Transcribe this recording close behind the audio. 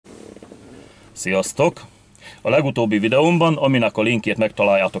Sziasztok! A legutóbbi videómban, aminek a linkjét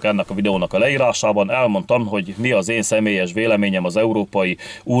megtaláljátok ennek a videónak a leírásában, elmondtam, hogy mi az én személyes véleményem az Európai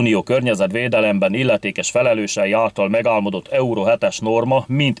Unió környezetvédelemben illetékes felelősei által megálmodott Euro 7-es norma,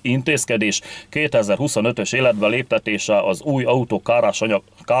 mint intézkedés 2025-ös életbe léptetése az új autók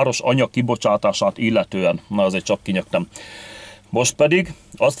káros anyag kibocsátását illetően. Na, azért csak kinyögtem. Most pedig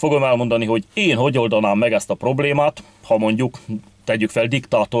azt fogom elmondani, hogy én hogy oldanám meg ezt a problémát, ha mondjuk tegyük fel,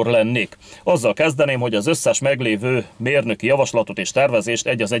 diktátor lennék. Azzal kezdeném, hogy az összes meglévő mérnöki javaslatot és tervezést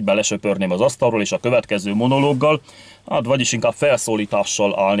egy az egyben lesöpörném az asztalról, és a következő monológgal, vagyis inkább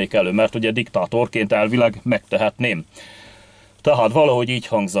felszólítással állnék elő, mert ugye diktátorként elvileg megtehetném. Tehát valahogy így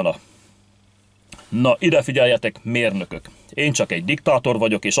hangzana. Na, ide figyeljetek, mérnökök! Én csak egy diktátor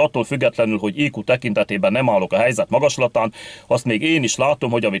vagyok, és attól függetlenül, hogy IQ tekintetében nem állok a helyzet magaslatán, azt még én is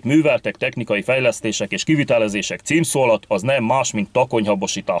látom, hogy amit műveltek, technikai fejlesztések és kivitelezések címszó alatt, az nem más, mint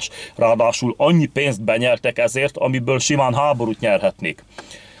takonyhabosítás. Ráadásul annyi pénzt benyeltek ezért, amiből simán háborút nyerhetnék.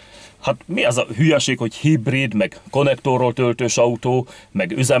 Hát mi ez a hülyeség, hogy hibrid, meg konnektorról töltős autó,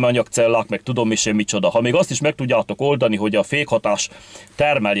 meg üzemanyagcellák, meg tudom is én micsoda. Ha még azt is meg tudjátok oldani, hogy a fékhatás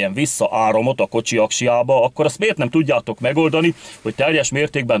termeljen vissza áramot a kocsi aksiába, akkor azt miért nem tudjátok megoldani, hogy teljes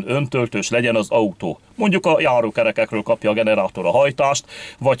mértékben öntöltős legyen az autó? Mondjuk a járókerekekről kapja a generátor a hajtást,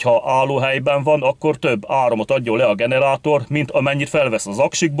 vagy ha állóhelyben van, akkor több áramot adjon le a generátor, mint amennyit felvesz az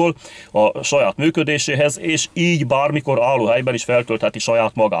aksikból a saját működéséhez, és így bármikor állóhelyben is feltöltheti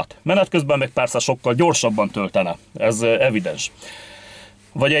saját magát. Menet közben meg persze sokkal gyorsabban töltene, ez evidens.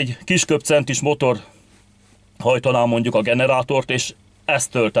 Vagy egy kisköpcentis motor hajtaná mondjuk a generátort, és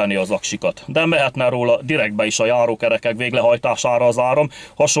ezt tölteni az aksikat. De mehetne róla direktbe is a járókerekek véglehajtására az áram,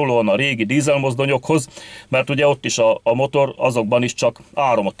 hasonlóan a régi dízelmozdonyokhoz, mert ugye ott is a motor azokban is csak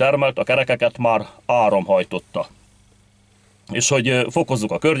áramot termelt, a kerekeket már áram hajtotta. És hogy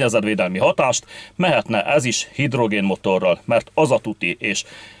fokozzuk a környezetvédelmi hatást, mehetne ez is hidrogénmotorral, mert az a tuti, és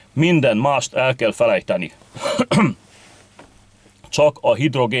minden mást el kell felejteni. Csak a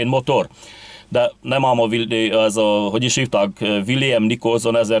hidrogénmotor. De nem ám ez hogy is hívták, William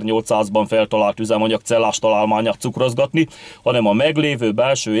Nicholson 1800-ban feltalált üzemanyagcellás találmányát cukrozgatni, hanem a meglévő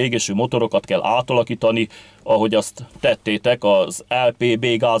belsőégésű motorokat kell átalakítani, ahogy azt tettétek az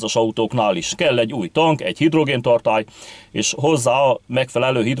LPB-gázos autóknál is. Kell egy új tank, egy hidrogéntartály, és hozzá a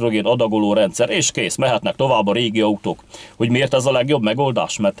megfelelő hidrogén adagoló rendszer, és kész, mehetnek tovább a régi autók. Hogy miért ez a legjobb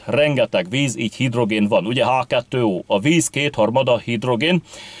megoldás? Mert rengeteg víz, így hidrogén van. Ugye H2O, a víz kétharmada hidrogén,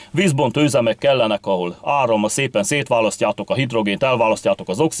 vízbontó üzemek kellenek, ahol árammal szépen szétválasztjátok a hidrogént, elválasztjátok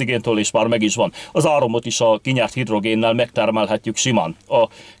az oxigéntől, és már meg is van. Az áramot is a kinyert hidrogénnel megtermelhetjük simán. A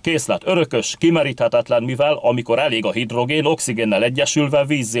készlet örökös, kimeríthetetlen, mivel amikor elég a hidrogén, oxigénnel egyesülve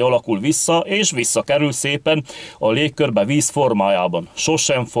vízzé alakul vissza, és visszakerül szépen a légkörbe víz formájában.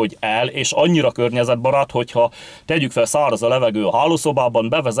 Sosem fogy el, és annyira környezetbarát, hogyha tegyük fel száraz a levegő a hálószobában,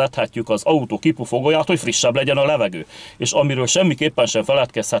 bevezethetjük az autó kipufogóját, hogy frissebb legyen a levegő. És amiről semmiképpen sem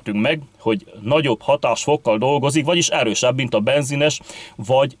feledkezhetünk meg, hogy nagyobb hatásfokkal dolgozik, vagyis erősebb, mint a benzines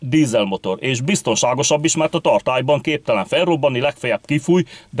vagy dízelmotor. És biztonságosabb is, mert a tartályban képtelen felrobbanni, legfeljebb kifúj,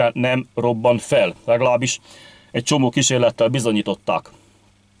 de nem robban fel. Legalábbis egy csomó kísérlettel bizonyították.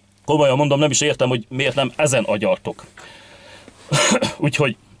 Komolyan mondom, nem is értem, hogy miért nem ezen agyaltok.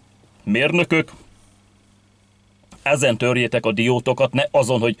 Úgyhogy mérnökök, ezen törjétek a diótokat, ne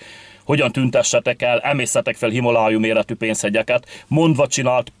azon, hogy hogyan tüntessetek el, emészetek fel Himalájú méretű pénzhegyeket, mondva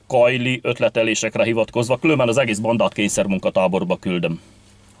csinált kajli ötletelésekre hivatkozva, különben az egész bandát kényszermunkatáborba küldöm.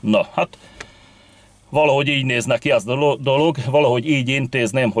 Na, hát valahogy így nézne ki ez a dolog, valahogy így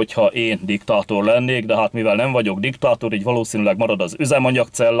intézném, hogyha én diktátor lennék, de hát mivel nem vagyok diktátor, így valószínűleg marad az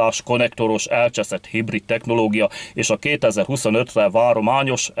üzemanyagcellás, konnektoros, elcseszett hibrid technológia, és a 2025-re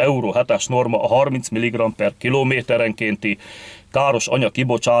várományos Euro 7-es norma a 30 mg per kilométerenkénti káros anyag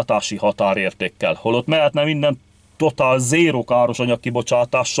kibocsátási határértékkel. Holott mehetne minden totál zéró káros anyag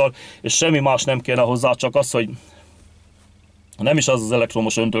kibocsátással, és semmi más nem kéne hozzá, csak az, hogy nem is az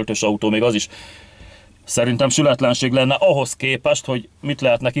elektromos öntöltős autó, még az is szerintem sületlenség lenne ahhoz képest, hogy mit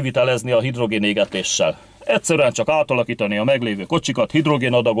lehetne kivitelezni a hidrogénégetéssel. Egyszerűen csak átalakítani a meglévő kocsikat,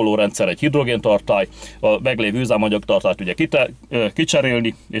 hidrogénadagoló rendszer, egy hidrogéntartály, a meglévő üzemanyagtartályt ugye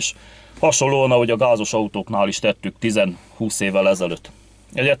kicserélni, és hasonlóan, ahogy a gázos autóknál is tettük 10-20 évvel ezelőtt.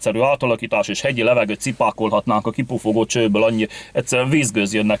 Egy egyszerű átalakítás, és hegyi levegőt cipákolhatnánk a kipufogó csőből, annyi egyszerűen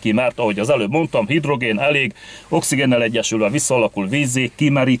vízgőz jön neki, mert ahogy az előbb mondtam, hidrogén elég, oxigénnel egyesülve visszalakul vízzé,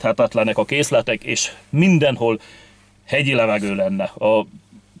 kimeríthetetlenek a készletek, és mindenhol hegyi levegő lenne. A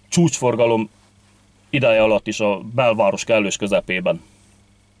csúcsforgalom ideje alatt is a belváros kellős közepében.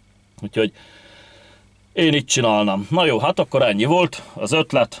 Úgyhogy én így csinálnám. Na jó, hát akkor ennyi volt az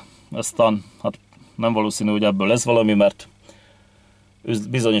ötlet. aztán hát nem valószínű, hogy ebből lesz valami, mert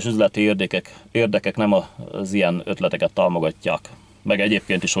bizonyos üzleti érdekek nem az ilyen ötleteket támogatják. Meg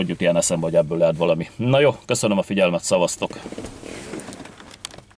egyébként is hogy jut ilyen eszembe, hogy ebből lehet valami. Na jó, köszönöm a figyelmet, szavaztok!